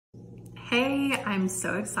Hey, I'm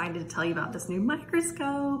so excited to tell you about this new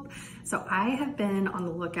microscope. So I have been on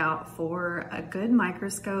the lookout for a good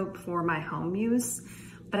microscope for my home use,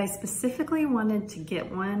 but I specifically wanted to get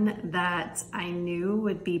one that I knew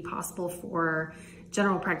would be possible for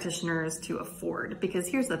general practitioners to afford. Because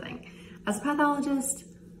here's the thing, as a pathologist,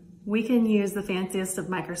 we can use the fanciest of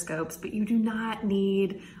microscopes, but you do not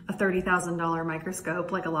need a $30,000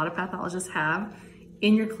 microscope like a lot of pathologists have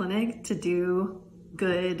in your clinic to do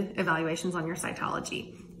good evaluations on your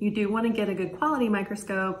cytology. You do want to get a good quality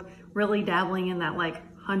microscope. Really dabbling in that like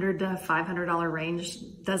 $100 to $500 range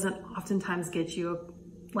doesn't oftentimes get you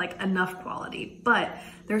like enough quality, but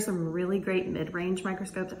there's some really great mid-range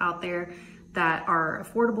microscopes out there that are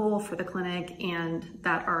affordable for the clinic and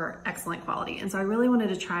that are excellent quality. And so I really wanted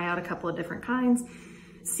to try out a couple of different kinds,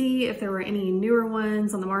 see if there were any newer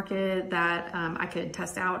ones on the market that I could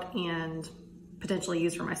test out and potentially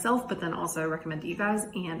use for myself, but then also recommend to you guys.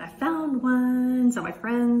 And I found one. So my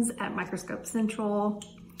friends at Microscope Central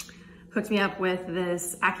hooked me up with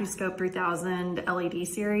this Microscope 3000 LED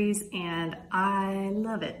series, and I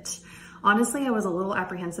love it. Honestly, I was a little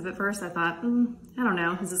apprehensive at first. I thought, I don't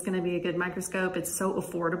know, is this gonna be a good microscope? It's so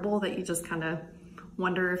affordable that you just kind of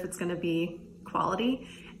wonder if it's gonna be quality.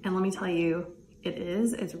 And let me tell you,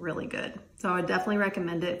 it's really good. So I would definitely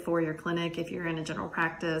recommend it for your clinic if you're in a general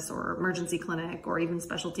practice or emergency clinic or even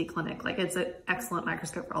specialty clinic. Like, it's an excellent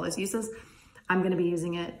microscope for all those uses. I'm gonna be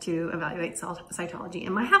using it to evaluate cytology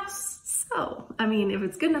in my house. So, I mean, if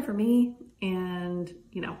it's good enough for me and,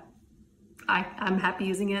 you know, I'm happy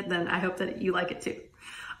using it, then I hope that you like it too.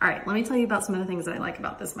 All right, let me tell you about some of the things that I like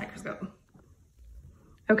about this microscope.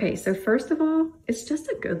 Okay, so first of all, it's just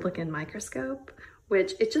a good looking microscope,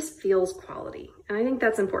 which it just feels quality. And I think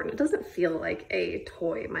that's important. It doesn't feel like a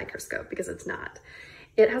toy microscope because it's not.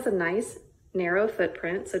 It has a nice narrow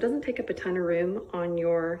footprint, so it doesn't take up a ton of room on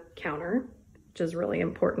your counter, which is really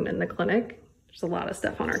important in the clinic. There's a lot of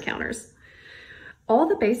stuff on our counters. All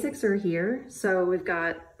the basics are here. So we've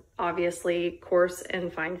got obviously coarse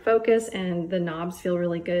and fine focus, and the knobs feel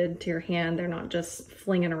really good to your hand. They're not just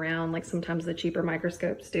flinging around like sometimes the cheaper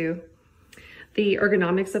microscopes do. The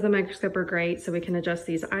ergonomics of the microscope are great, so we can adjust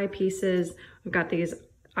these eyepieces. We've got these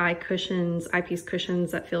eyepiece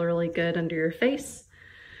cushions that feel really good under your face.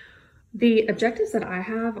 The objectives that I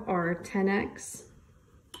have are 10x,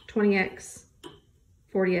 20x,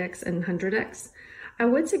 40x, and 100x. I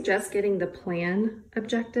would suggest getting the plan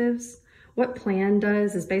objectives. What plan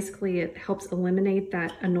does is basically it helps eliminate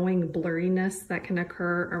that annoying blurriness that can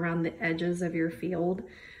occur around the edges of your field.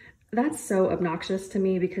 That's so obnoxious to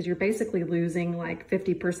me because you're basically losing like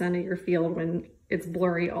 50% of your field when it's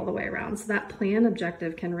blurry all the way around. So that plan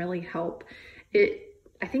objective can really help.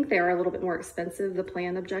 I think they are a little bit more expensive, the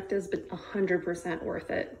plan objectives, but 100% worth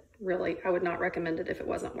it. Really, I would not recommend it if it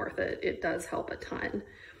wasn't worth it. It does help a ton.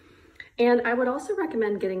 And I would also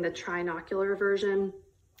recommend getting the trinocular version.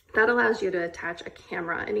 That allows you to attach a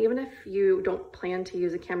camera. And even if you don't plan to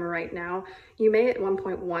use a camera right now, you may at one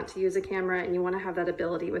point want to use a camera and you want to have that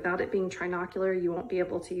ability. Without it being trinocular, you won't be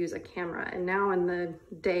able to use a camera. And now in the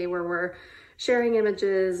day where we're sharing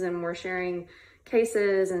images and we're sharing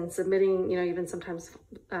cases and submitting, you know, even sometimes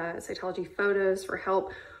cytology photos for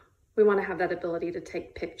help, we want to have that ability to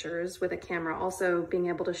take pictures with a camera. Also being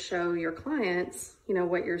able to show your clients, you know,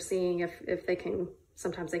 what you're seeing if they can.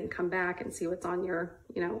 Sometimes they can come back and see what's on your,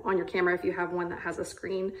 you know, on your camera if you have one that has a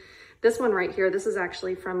screen. This one right here, this is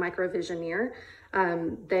actually from Microvisioneer.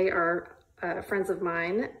 They are friends of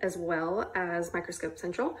mine as well as Microscope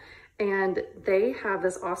Central, and they have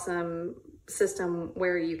this awesome system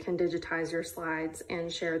where you can digitize your slides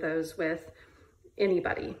and share those with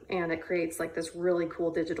anybody, and it creates like this really cool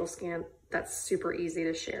digital scan that's super easy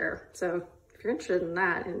to share. So if you're interested in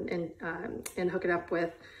that and hook it up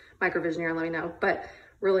with Microvisioneer, let me know. But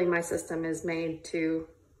really my system is made to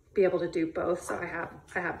be able to do both. So I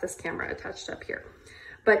have this camera attached up here.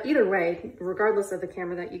 But either way, regardless of the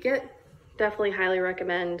camera that you get, definitely highly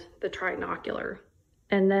recommend the trinocular.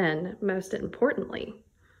 And then most importantly,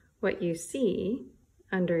 what you see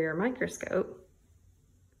under your microscope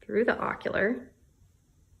through the ocular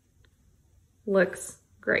looks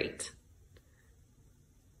great.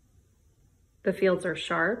 The fields are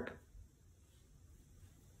sharp.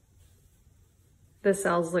 The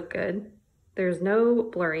cells look good. There's no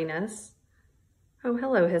blurriness. Oh,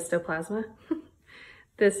 hello, histoplasma.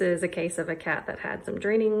 This is a case of a cat that had some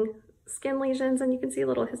draining skin lesions, and you can see a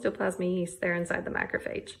little histoplasma yeast there inside the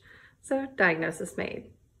macrophage. So diagnosis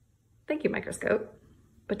made. Thank you, microscope.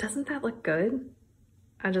 But doesn't that look good?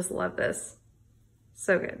 I just love this.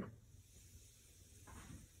 So good.